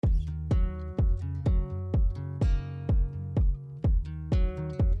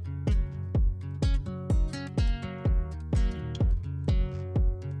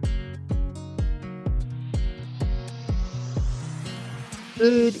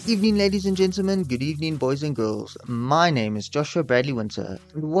Good evening, ladies and gentlemen. Good evening, boys and girls. My name is Joshua Bradley Winter,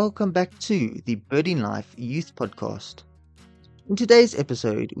 and welcome back to the Birding Life Youth Podcast. In today's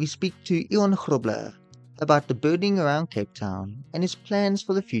episode, we speak to Eon Grobler about the birding around Cape Town and his plans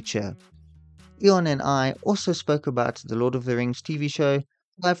for the future. Eon and I also spoke about the Lord of the Rings TV show, and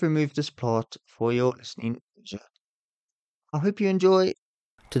I've removed this plot for your listening pleasure. I hope you enjoy.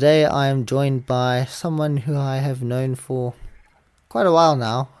 Today, I am joined by someone who I have known for quite a while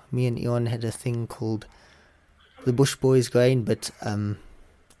now. Me and Eon had a thing called the Bush Boys going, but that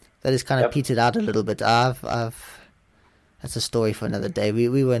has kind of petered out a little bit. That's a story for another day.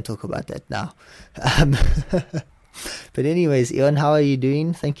 We won't talk about that now. But anyways, Eon, how are you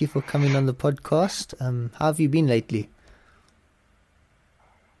doing? Thank you for coming on the podcast. How have you been lately?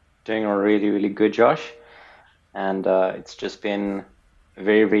 Doing really, really good, Josh. And it's just been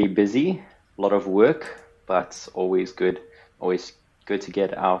very, very busy. A lot of work, but always good. Always good to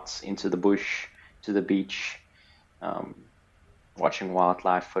get out into the bush, to the beach, watching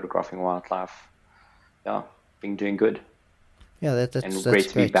wildlife, photographing wildlife. Yeah, been doing good. Yeah, and that's great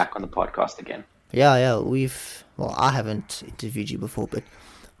to great. be back on the podcast again. Yeah, I haven't interviewed you before, but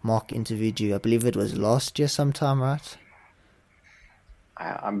Mark interviewed you. I believe it was last year sometime, right?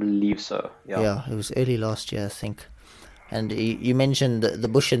 I believe so. Yeah, it was early last year, I think. And you mentioned the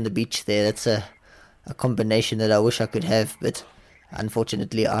bush and the beach there. That's a combination that I wish I could have, but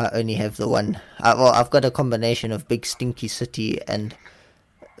unfortunately I only have the one. I've got a combination of big stinky city and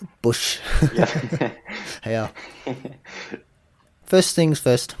bush. Yeah. Yeah. First things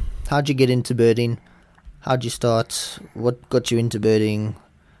first, how'd you get into birding? How'd you start? What got you into birding?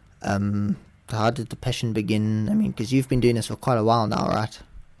 How did the passion begin? I mean, because you've been doing this for quite a while now, right?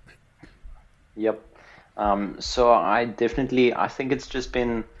 Yep. So I think it's just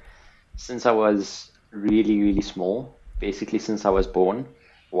been since I was really, really small, basically since I was born.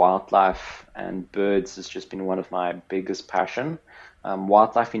 Wildlife and birds has just been one of my biggest passion.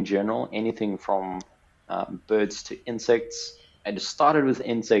 Wildlife in general, anything from birds to insects. I just started with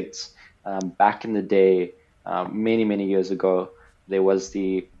insects back in the day, many, many years ago. There was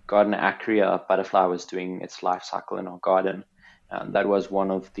the garden acrea butterfly was doing its life cycle in our garden. That was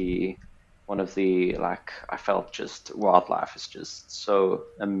one of the like I felt just wildlife is just so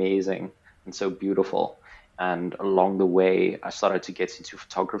amazing and so beautiful. And along the way, I started to get into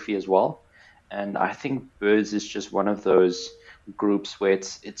photography as well. And I think birds is just one of those groups where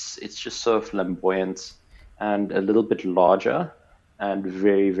it's just so flamboyant and a little bit larger and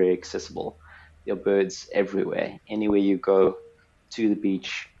very, very accessible. There are birds everywhere. Anywhere you go, to the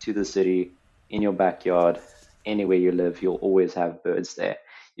beach, to the city, in your backyard, anywhere you live, you'll always have birds there.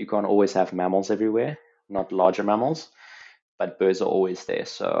 You can't always have mammals everywhere, not larger mammals, but birds are always there.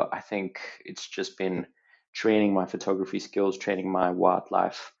 So I think it's just been training my photography skills, training my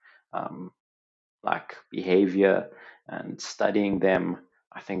wildlife, um, like behavior and studying them.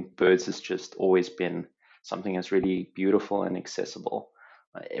 I think birds has just always been something that's really beautiful and accessible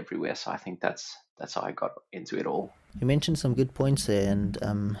everywhere. So I think that's how I got into it all. You mentioned some good points there,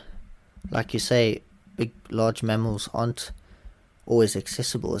 and like you say, big, large mammals aren't always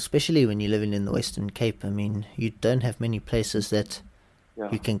accessible, especially when you're living in the Western Cape. I mean, you don't have many places that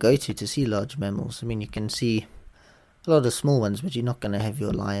you can go to see large mammals. I mean, you can see a lot of small ones, but you're not going to have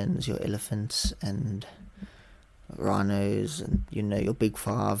your lions, your elephants, and rhinos, and your big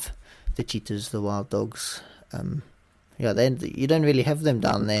five, the cheetahs, the wild dogs. You don't really have them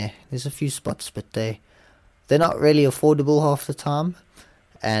down there. There's a few spots, but they're not really affordable half the time,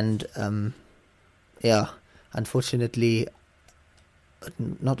 and unfortunately,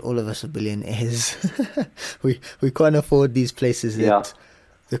 not all of us are billionaires. we can't afford these places that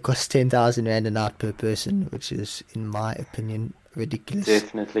cost 10,000 rand a night per person, which is, in my opinion, ridiculous.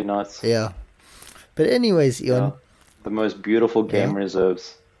 Definitely not. Yeah. But anyways, Eon, the most beautiful game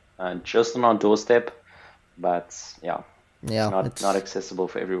reserves, just on our doorstep, but not accessible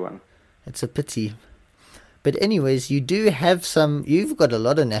for everyone. It's a pity. But anyways, you've got a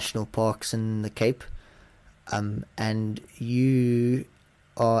lot of national parks in the Cape, and you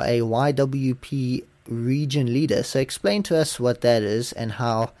are a YWP region leader. So explain to us what that is and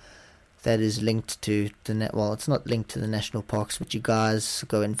how that is linked to it's not linked to the national parks, but you guys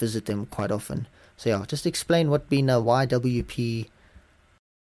go and visit them quite often. So just explain what being a YWP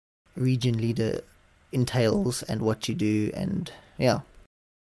region leader entails and what you do, and Yep.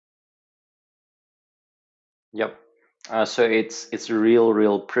 So it's a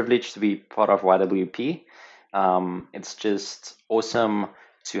real privilege to be part of YWP. It's just awesome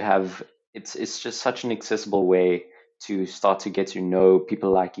to have. It's just such an accessible way to start to get to know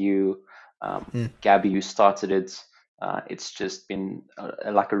people like you, Gabby, who started it. It's just been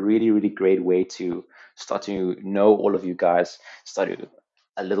like a really, really great way to start to know all of you guys, start to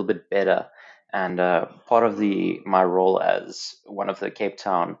a little bit better. And part of the my role as one of the Cape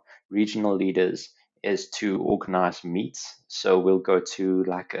Town regional leaders is to organize meets. So we'll go to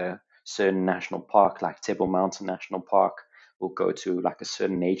like a certain national park, like Table Mountain National Park. We'll go to like a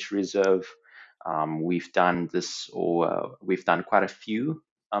certain nature reserve. We've done this, or we've done quite a few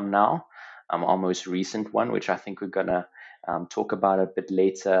now. Our most recent one, which I think we're gonna talk about a bit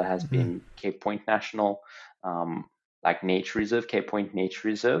later, has Hmm. been Cape Point National, um, like Nature Reserve, Cape Point Nature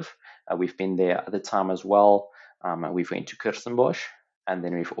Reserve. We've been there other time as well. We've went to Kirstenbosch, and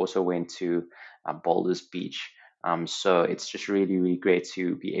then we've also went to Boulders Beach. So it's just really, really great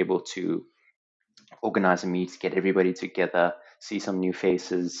to be able to organize a meet, get everybody together, see some new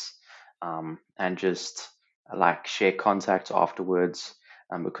faces, and just like share contact afterwards.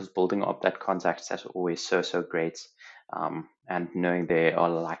 Because building up that contact is always so so great, and knowing they are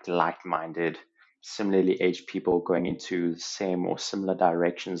like like-minded, similarly aged people going into the same or similar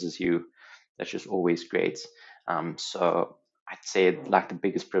directions as you, that's just always great. So I'd say like the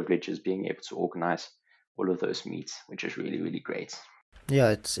biggest privilege is being able to organize all of those meets, which is really really great. Yeah,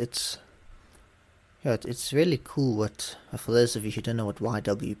 it's really cool. What For those of you who don't know what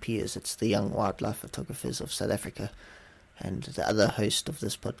YWP is, it's the Young Wildlife Photographers of South Africa, and the other host of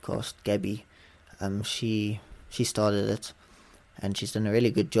this podcast, Gabby, she started it, and she's done a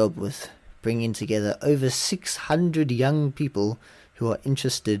really good job with bringing together over 600 young people who are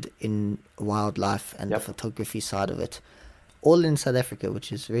interested in wildlife and the Yep. photography side of it, all in South Africa,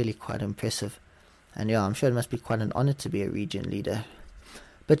 which is really quite impressive. And yeah, I'm sure it must be quite an honor to be a region leader.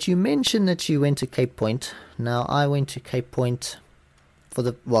 But you mentioned that you went to Cape Point. Now, I went to Cape Point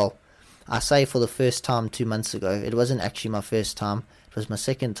I say for the first time 2 months ago. It wasn't actually my first time. It was my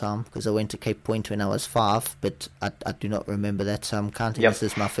second time because I went to Cape Point when I was 5, but I do not remember that, so I'm counting Yep. this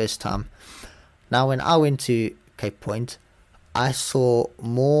as my first time. Now, when I went to Cape Point, I saw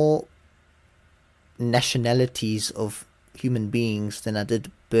more nationalities of human beings than I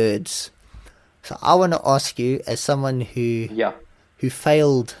did birds. So I want to ask you, as someone Yeah. who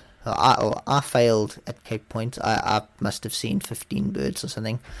failed, or I failed at Cape Point. I must have seen 15 birds or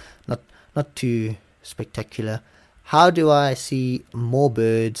something, not not too spectacular. How do I see more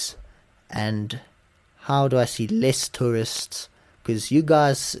birds, and how do I see less tourists? Because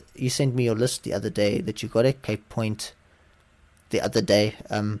you sent me your list the other day that you got at Cape Point the other day,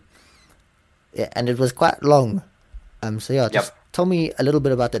 yeah, and it was quite long. So yeah, just Yep. tell me a little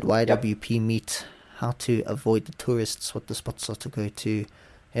bit about that Yep. YWP meet, how to avoid the tourists, what the spots are to go to.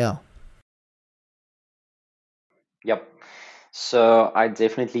 Yeah. Yep. So I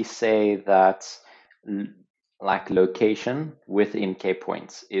definitely say that l- like location within Cape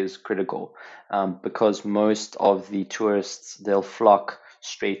Point is critical, because most of the tourists they'll flock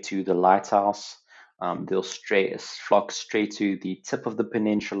straight to the lighthouse. They'll flock straight to the tip of the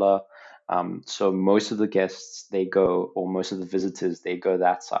peninsula. So most of the guests they go, or most of the visitors they go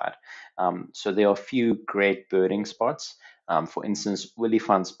that side. So there are a few great birding spots. For instance,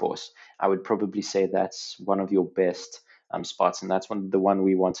 Willievansbos. I would probably say that's one of your best spots, and that's the one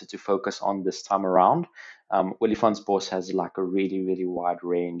we wanted to focus on this time around. Willievansbos has like a really, really wide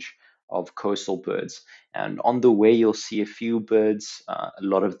range of coastal birds, and on the way you'll see a few birds, a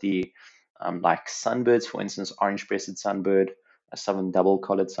lot of the like sunbirds, for instance, orange-breasted sunbird, a southern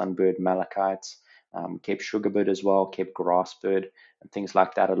double-collared sunbird, malachite, Cape sugarbird as well, Cape grassbird, and things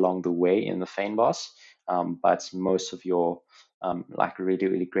like that along the way in the fynbos. But most of your like really,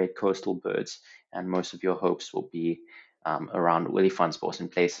 really great coastal birds, and most of your hopes will be around Willievansbos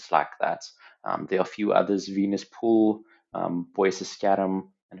and places like that. There are a few others, Venus Pool, Boyseskarum,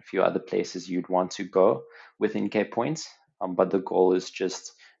 and a few other places you'd want to go within Cape Point. But the goal is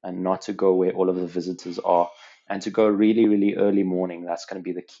just not to go where all of the visitors are, and to go really, really early morning. That's going to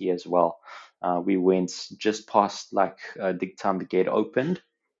be the key as well. We went just past like the time the gate opened.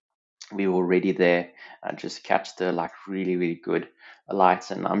 We were already there and just catch the like really really good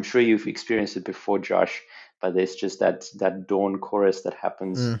lights. And I'm sure you've experienced it before, Josh, but there's just that dawn chorus that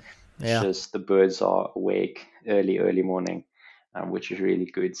happens. Mm, It's yeah. just the birds are awake early morning, which is really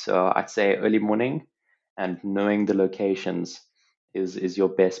good. So I'd say early morning, and knowing the locations is your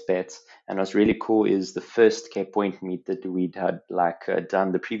best bet. And what's really cool is the first Cape Point meet that we'd had like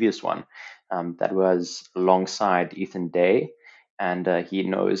done the previous one, that was alongside Ethan Day, and he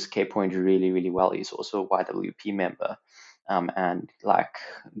knows Cape Point really, really well. He's also a YWP member, and like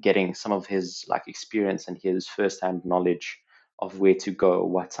getting some of his like experience and his firsthand knowledge of where to go,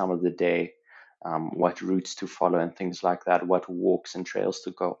 what time of the day, what routes to follow, and things like that, what walks and trails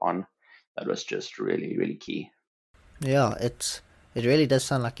to go on. That was just really, really key. Yeah, it really does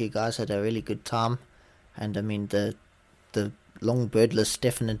sound like you guys had a really good time, and I mean the long bird list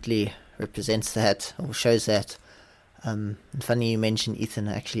definitely represents that or shows that. And funny you mentioned Ethan.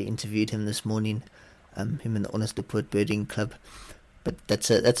 I actually interviewed him this morning. Him and the Honest to Put Birding Club, but that's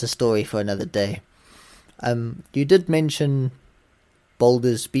a story for another day. You did mention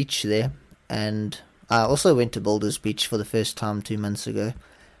Boulders Beach there, and I also went to Boulders Beach for the first time 2 months ago.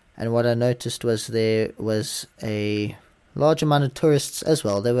 And what I noticed was there was a large amount of tourists as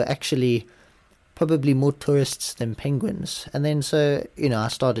well. There were actually probably more tourists than penguins. And then so, I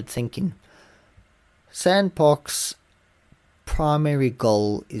started thinking Sandpark's primary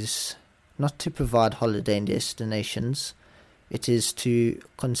goal is not to provide holiday destinations, it is to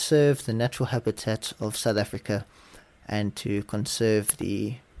conserve the natural habitat of South Africa and to conserve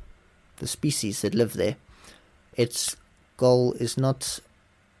the species that live there. Its goal is not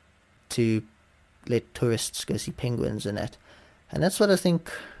to let tourists go see penguins and that. And that's what I think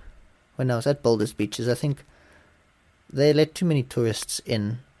when I was at Boulders Beaches. I think they let too many tourists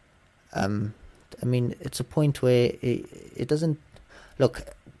in. I mean, it's a point where it doesn't look.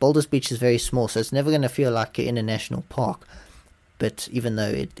 Boulders Beach is very small, so it's never going to feel like you're in a national park. But even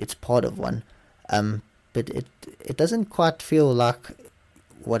though it's part of one, but it doesn't quite feel like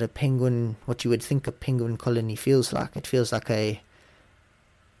what you would think a penguin colony feels like. It feels like a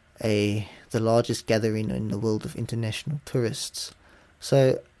the largest gathering in the world of international tourists.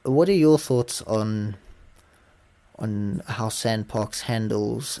 So, what are your thoughts on how Sandparks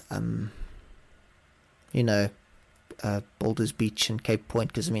handles you know Boulders Beach and Cape Point?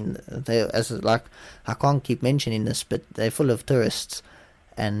 Because I mean, they as like I can't keep mentioning this, but they're full of tourists.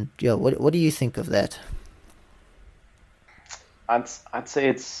 And yeah, what do you think of that? I'd say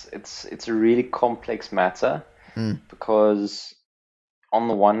it's a really complex matter Mm, because on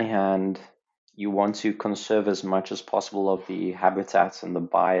the one hand, you want to conserve as much as possible of the habitats and the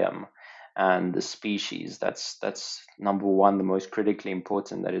biome and the species. That's number one, the most critically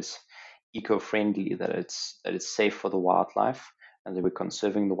important. That it's eco-friendly, that it's safe for the wildlife, and that we're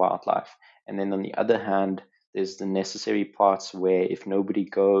conserving the wildlife. And then on the other hand, there's the necessary parts where if nobody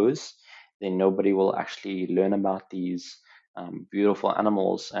goes, then nobody will actually learn about these beautiful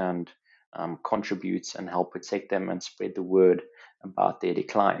animals and contribute and help protect them and spread the word about their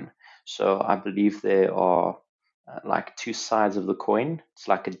decline. So I believe there are like two sides of the coin. It's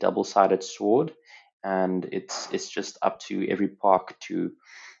like a double-sided sword, and it's just up to every park to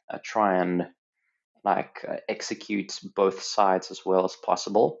try and execute both sides as well as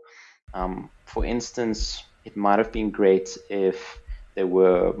possible. For instance, it might have been great if there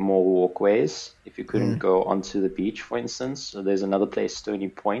were more walkways, if you couldn't mm, go onto the beach, for instance. So there's another place, Stony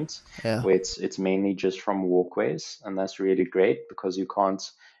Point, yeah. where it's mainly just from walkways, and that's really great because you can't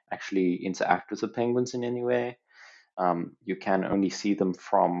actually interact with the penguins in any way. You can only see them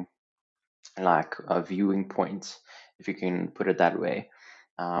from like a viewing point, if you can put it that way.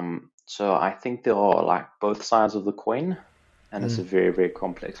 So I think there are like both sides of the coin, and it's Mm. a very, very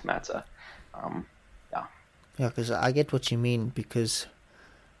complex matter. Um, yeah, Yeah, because I get what you mean. Because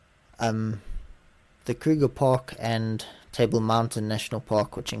um, the Kruger Park and Table Mountain National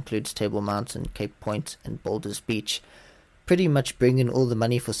Park, which includes Table Mountain, Cape Point, and Boulders Beach, pretty much bring in all the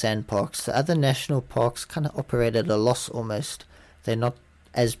money for sand parks. The other national parks kind of operate at a loss almost. They're not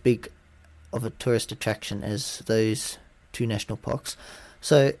as big of a tourist attraction as those two national parks.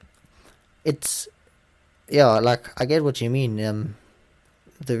 So it's yeah, like I get what you mean.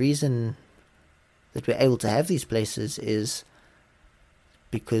 The reason that we're able to have these places is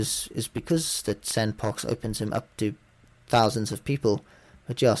because that Sandparks opens them up to thousands of people.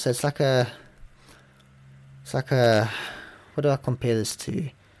 But yeah, so it's like a what do I compare this to?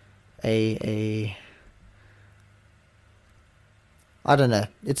 A I don't know.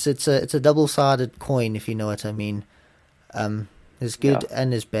 It's a double sided coin, if you know what I mean. There's yeah, good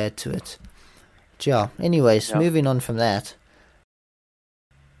and there's bad to it. But yeah. Anyways, yeah. moving on from that.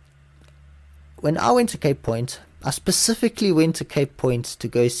 When I went to Cape Point, I specifically went to Cape Point to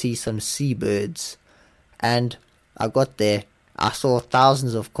go see some seabirds. And I got there, I saw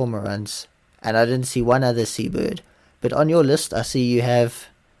thousands of cormorants, and I didn't see one other seabird. But on your list, I see you have,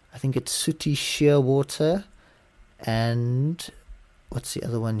 I think it's sooty shearwater, and what's the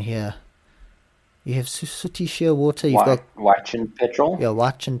other one here? You have sooty shearwater. You've got White-chin petrel. your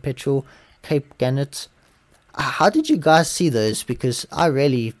watch and petrel, Cape Gannet. How did you guys see those? Because I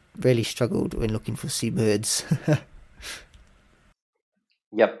really, really struggled when looking for seabirds.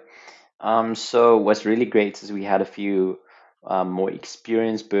 Yep. So what's really great is we had a few more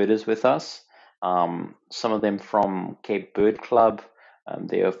experienced birders with us. Some of them from Cape Bird Club,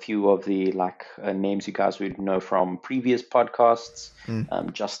 There are a few of the names you guys would know from previous podcasts.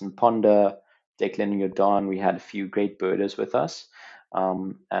 Mm. Justin Ponder, Declan Jordan. We had a few great birders with us,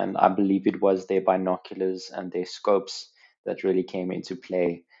 and I believe it was their binoculars and their scopes that really came into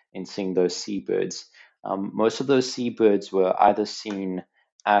play in seeing those seabirds. Most of those seabirds were either seen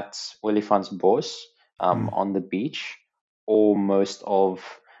at Olifantsbos Mm. on the beach, or most of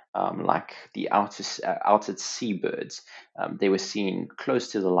like the outer seabirds, they were seen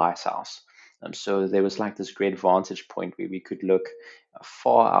close to the lighthouse. So there was like this great vantage point where we could look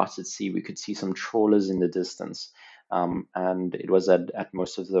far out at sea. We could see some trawlers in the distance, and it was at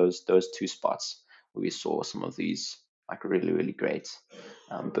most of those two spots where we saw some of these like really great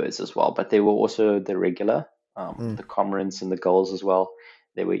birds as well. But they were also the regular, Mm. the cormorants and the gulls as well.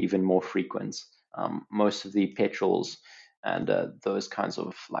 They were even more frequent. Most of the petrels and those kinds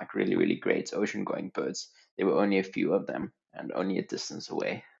of like really great ocean going birds, there were only a few of them and only a distance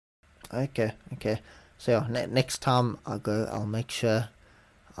away. Okay, okay. So yeah, next time I go, I'll make sure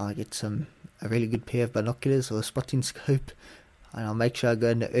I get a really good pair of binoculars or a spotting scope, and I'll make sure I go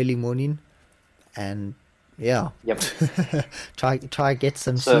in the early morning and yeah, Yep. try get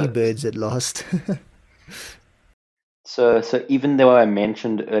some So seabirds at last. so even though I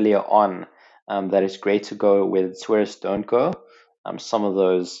mentioned earlier on that it's great to go where tourists don't go, some of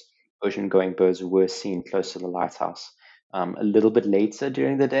those ocean-going birds were seen close to the lighthouse a little bit later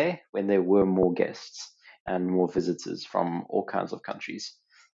during the day when there were more guests and more visitors from all kinds of countries.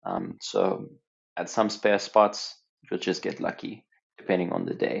 So at some spare spots, you'll just get lucky depending on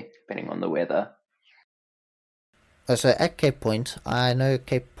the day, depending on the weather. So at Cape Point, I know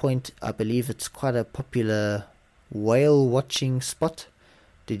Cape Point, I believe it's quite a popular whale watching spot.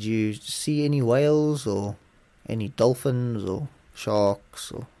 Did you see any whales or any dolphins or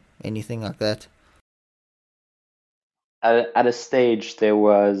sharks or anything like that? At a stage, there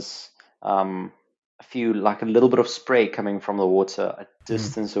was a few, like a little bit of spray coming from the water a Mm.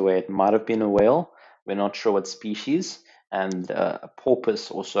 distance away. It might have been a whale. We're not sure what species. And a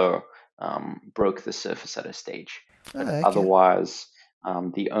porpoise also broke the surface at a stage. Oh, But okay. otherwise,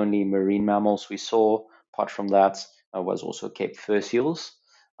 the only marine mammals we saw, apart from that, was also Cape fur seals.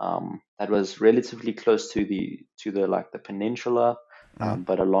 That was relatively close to the like the peninsula, Mm.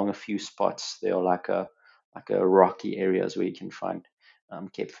 but along a few spots there are like a rocky areas where you can find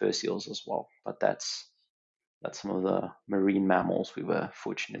Cape fur seals as well. But that's some of the marine mammals we were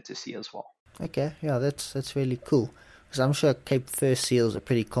fortunate to see as well. Okay, yeah, that's really cool. Because I'm sure Cape fur seals are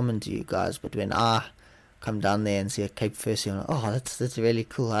pretty common to you guys, but when I come down there and see a Cape fur seal, I'm like, oh, that's really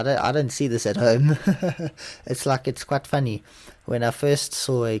cool. I don't see this at home. It's quite funny. When I first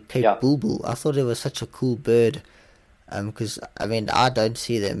saw a Cape Yeah, bulbul, I thought it was such a cool bird. Because I mean I don't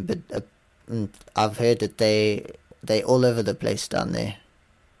see them, but I've heard that they all over the place down there.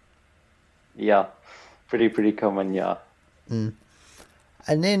 yeah, pretty common. Yeah, Mm.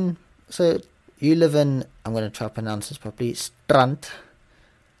 And then so you live in, I'm going to try to pronounce this properly, Strand,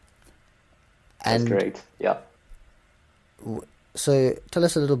 that's and correct. Yeah. so tell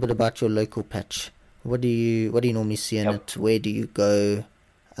us a little bit about your local patch. What do you normally see in Yep. it? Where do you go?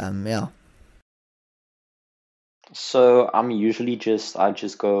 Yeah. So I'm usually I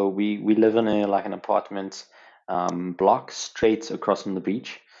just go. We live in a like an apartment block straight across from the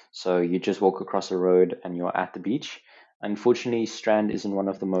beach. So you just walk across the road and you're at the beach. Unfortunately, Strand isn't one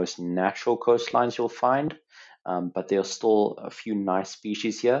of the most natural coastlines you'll find, but there are still a few nice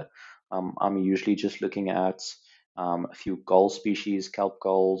species here. I'm usually just looking at a few gull species, kelp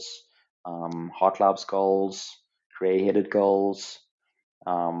gulls, heartlaps gulls, gray-headed gulls,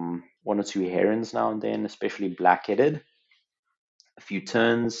 one or two herons now and then, especially black-headed, a few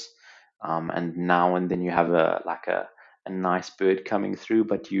terns, and now and then you have a nice bird coming through,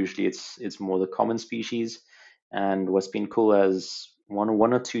 but usually it's more the common species. And what's been cool is one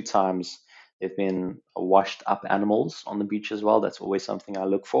or two times there've been washed up animals on the beach as well. That's always something I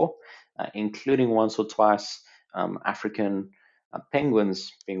look for, including once or twice African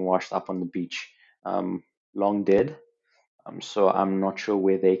penguins being washed up on the beach, long dead. So I'm not sure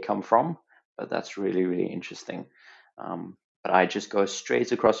where they come from, but that's really interesting. But I just go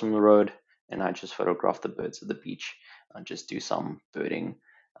straight across from the road and I just photograph the birds at the beach and just do some birding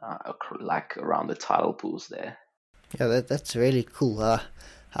like around the tidal pools there. Yeah, that's really cool.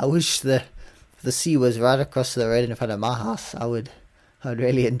 I wish the sea was right across the road in front of my house. I would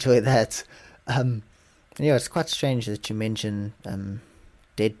really enjoy that. Um, yeah, it's quite strange that you mention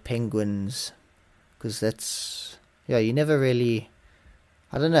dead penguins, because that's, yeah, you never really.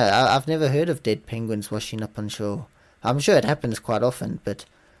 I don't know. I've never heard of dead penguins washing up on shore. I'm sure it happens quite often, but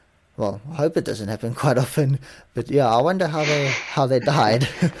Well, I hope it doesn't happen quite often. But yeah, I wonder how they died.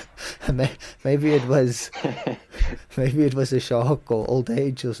 Maybe it was maybe it was a shock or old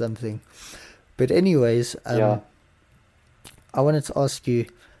age or something. But anyways, Yeah. I wanted to ask you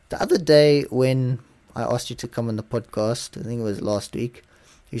the other day when I asked you to come on the podcast. I think it was last week.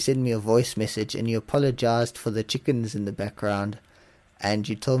 You sent me a voice message and you apologized for the chickens in the background, and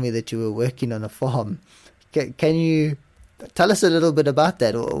you told me that you were working on a farm. Can you tell us a little bit about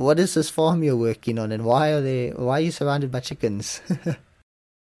that? What is this farm you're working on, and why are you surrounded by chickens?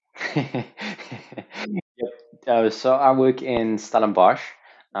 Yep. So I work in Stellenbosch.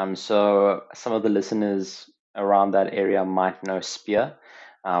 So some of the listeners around that area might know Spear.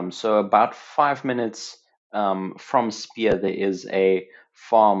 So about 5 minutes from Spear, there is a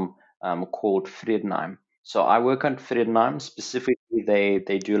farm called Friedenheim. So I work on Friedenheim. Specifically,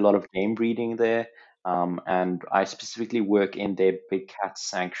 they do a lot of game breeding there. And I specifically work in their big cat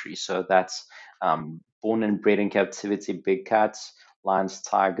sanctuary. So that's born and bred in captivity big cats, lions,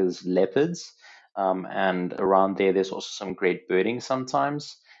 tigers, leopards. And around there, there's also some great birding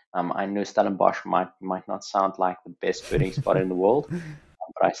sometimes. I know Stellenbosch might not sound like the best birding spot in the world,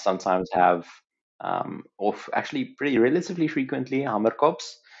 but I sometimes have, or actually pretty relatively frequently,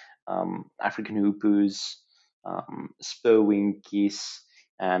 hammerkops, African hoopoes, spur-winged geese,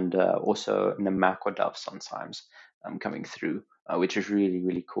 and also namakwa doves sometimes coming through, which is really,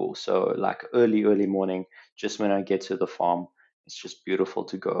 really cool. So like early morning, just when I get to the farm, it's just beautiful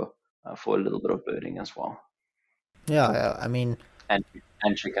to go for a little bit of birding as well, Yeah, I mean, and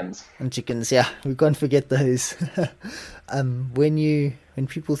and chickens. and chickens. Yeah, we can't forget those. When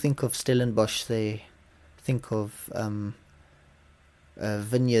people think of Stellenbosch, they think of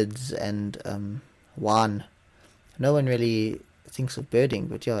vineyards and wine. No one really thinks of birding,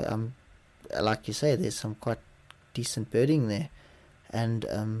 but yeah, like you say, there's some quite decent birding there. And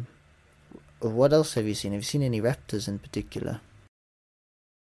what else have you seen? Have you seen any raptors in particular?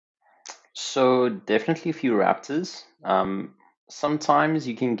 So definitely a few raptors. Sometimes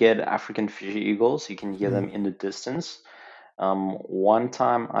you can get African fisher eagles. You can hear Mm, them in the distance. One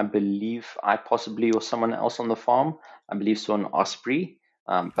time, I believe I possibly or someone else on the farm, I believe saw an osprey,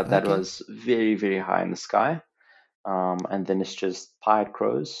 but that okay. was very, very high in the sky. And then it's just pied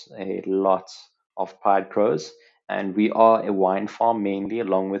crows, a lot of pied crows. And we are a wine farm mainly,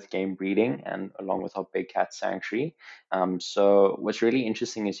 along with game breeding and along with our big cat sanctuary. So what's really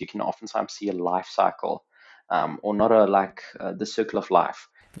interesting is you can oftentimes see a life cycle, or not a like the circle of life,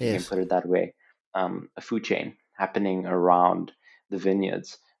 if you can Yes. put it that way, a food chain happening around the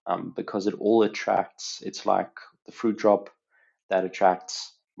vineyards, because it all attracts. It's like the fruit drop that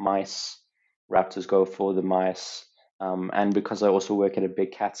attracts mice. Raptors go for the mice. And because I also work at a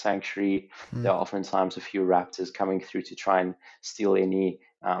big cat sanctuary, Mm, there are oftentimes a few raptors coming through to try and steal any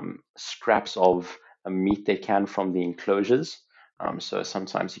scraps of meat they can from the enclosures. So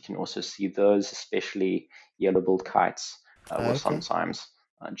sometimes you can also see those, especially yellow-billed kites, will okay. sometimes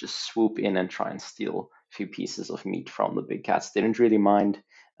just swoop in and try and steal a few pieces of meat from the big cats. They don't really mind.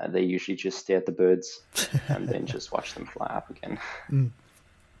 They usually just stare at the birds and then just watch them fly up again. Mm.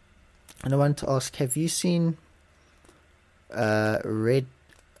 And I want to ask, have you seen red?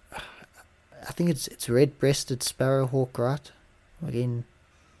 I think it's red-breasted sparrowhawk, right? Again,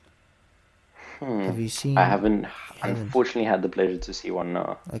 Hmm. have you I seen? haven't, You haven't. unfortunately, had the pleasure to see one.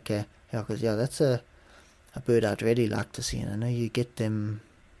 No. Okay. Yeah, because yeah, that's a bird I'd really like to see, and I know you get them.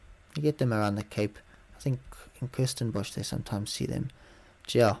 You get them around the Cape. I think in Kirstenbosch they sometimes see them.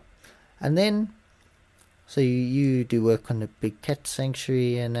 But yeah, and then so you do work on a big cat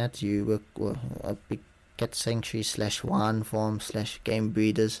sanctuary and that you work well, a big cat sanctuary slash wine farm slash game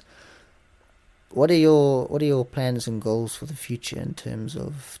breeders. What are your plans and goals for the future in terms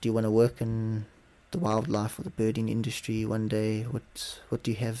of do you want to work in the wildlife or the birding industry one day? What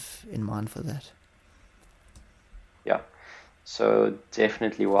do you have in mind for that? Yeah. So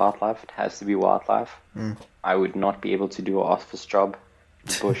definitely wildlife. It has to be wildlife. Mm. I would not be able to do an office job.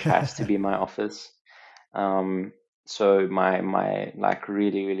 The bush has to be my office. Um, so my like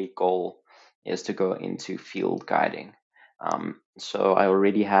really goal is to go into field guiding. So I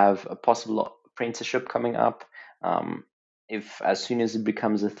already have a possible apprenticeship coming up. Um, if as soon as it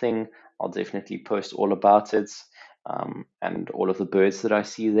becomes a thing, I'll definitely post all about it, and all of the birds that I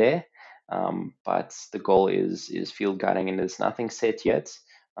see there. But the goal is field guiding, and there's nothing set yet.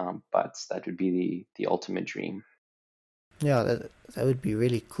 But that would be the ultimate dream. Yeah, that would be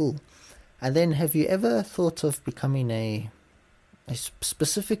really cool. And then, have you ever thought of becoming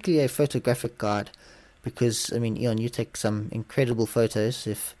specifically a photographic guide? Because I mean, Eon, you take some incredible photos.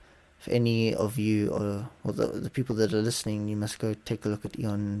 If if any of you or the people that are listening, you must go take a look at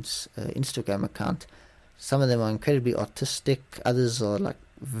Eon's Instagram account. Some of them are incredibly artistic. Others are like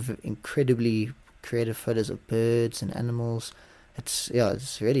incredibly creative photos of birds and animals. It's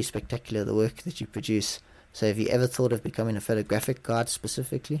really spectacular, the work that you produce. So have you ever thought of becoming a photographic guide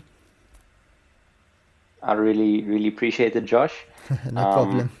specifically? I really, really appreciate it, Josh. No Um,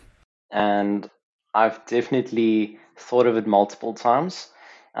 problem. and I've definitely thought of it multiple times.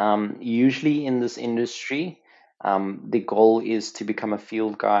 Usually in this industry, the goal is to become a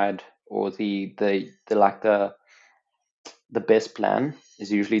field guide, or the best plan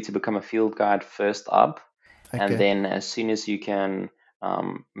is usually to become a field guide first up, and Okay. then as soon as you can,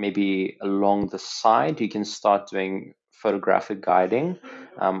 maybe along the side, you can start doing photographic guiding,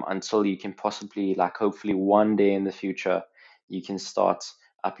 until you can possibly, like, hopefully one day in the future, you can start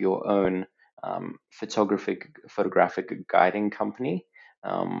up your own photographic guiding company,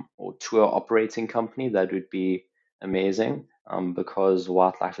 or tour operating company. That would be amazing, because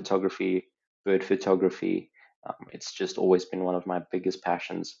wildlife photography, bird photography, it's just always been one of my biggest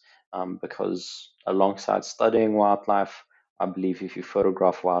passions, because alongside studying wildlife, I believe if you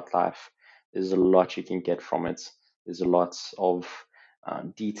photograph wildlife, there's a lot you can get from it. There's a lot of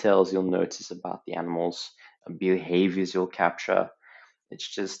details you'll notice about the animals, behaviors you'll capture. It's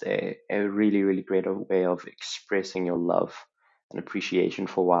just a really, really great way of expressing your love and appreciation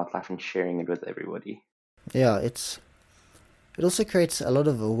for wildlife and sharing it with everybody. Yeah, it also creates a lot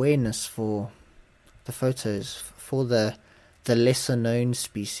of awareness for the photos for the lesser known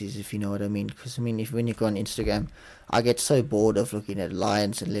species, if you know what I mean. Because I mean, if when you go on Instagram, I get so bored of looking at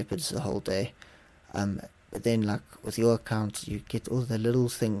lions and leopards the whole day. But then, like with your account, you get all the little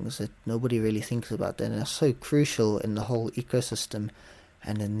things that nobody really thinks about, and are so crucial in the whole ecosystem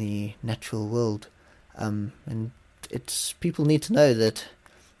and in the natural world. And it's people need to know that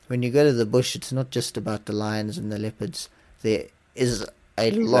when you go to the bush, it's not just about the lions and the leopards. There is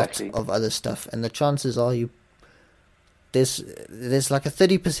a lot Exactly. of other stuff, and the chances are there's like a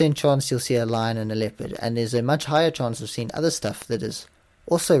 30% chance you'll see a lion and a leopard, and there's a much higher chance of seeing other stuff that is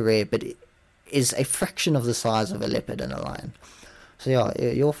also rare, but is a fraction of the size of a leopard and a lion. So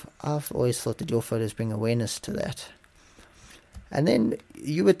yeah, I've always thought that your photos bring awareness to that. And then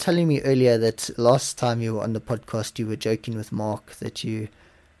you were telling me earlier that last time you were on the podcast, you were joking with Mark that you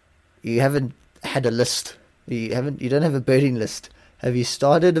haven't had a list. You don't have a birding list. Have you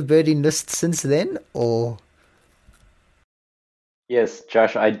started a birding list since then, or? Yes,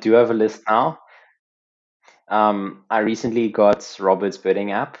 Josh, I do have a list now. I recently got Robert's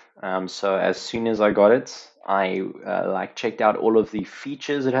bidding app. So as soon as I got it, I like checked out all of the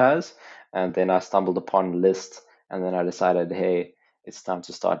features it has, and then I stumbled upon a list, and then I decided, hey, it's time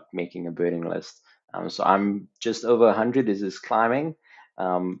to start making a birding list. So I'm just over 100. It is climbing,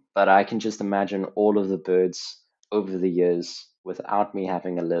 but I can just imagine all of the birds over the years without me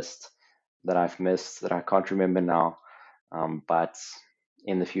having a list that I've missed that I can't remember now. But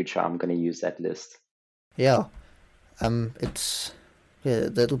in the future, I'm going to use that list. Yeah, it's yeah,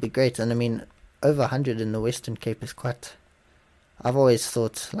 that'll be great. And I mean, over 100 in the Western Cape is quite. I've always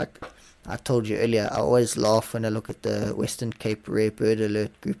thought, like I told you earlier, I always laugh when I look at the Western Cape Rare Bird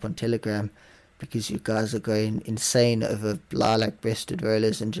Alert group on Telegram, because you guys are going insane over lilac-breasted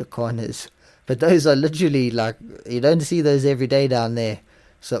rollers and jacanas. But those are literally like, you don't see those every day down there.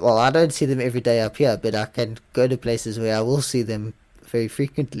 So, well, I don't see them every day up here, but I can go to places where I will see them very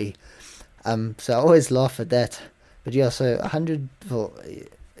frequently. So I always laugh at that. But yeah, so 100 for,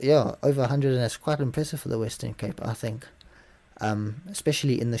 yeah, over 100, and that's quite impressive for the Western Cape, I think.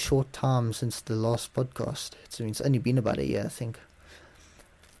 Especially in the short time since the last podcast. It's only been about a year, I think.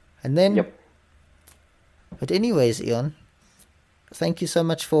 And then, Yep. but anyways, Eon, thank you so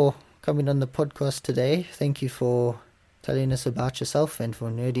much for coming on the podcast today. Thank you for telling us about yourself and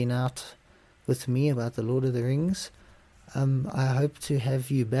for nerding out with me about the Lord of the Rings. I hope to have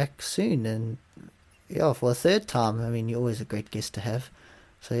you back soon, and yeah, for a third time. I mean, you're always a great guest to have.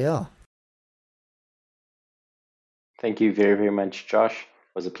 So yeah. Thank you very, very much, Josh.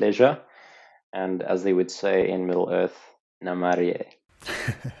 It was a pleasure. And as they would say in Middle Earth, Namarie.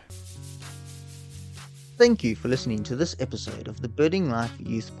 Thank you for listening to this episode of the Birding Life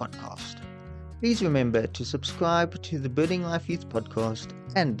Youth Podcast. Please remember to subscribe to the Birding Life Youth Podcast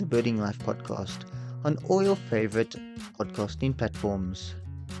and the Birding Life Podcast on all your favorite podcasting platforms.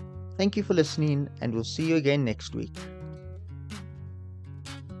 Thank you for listening, and we'll see you again next week.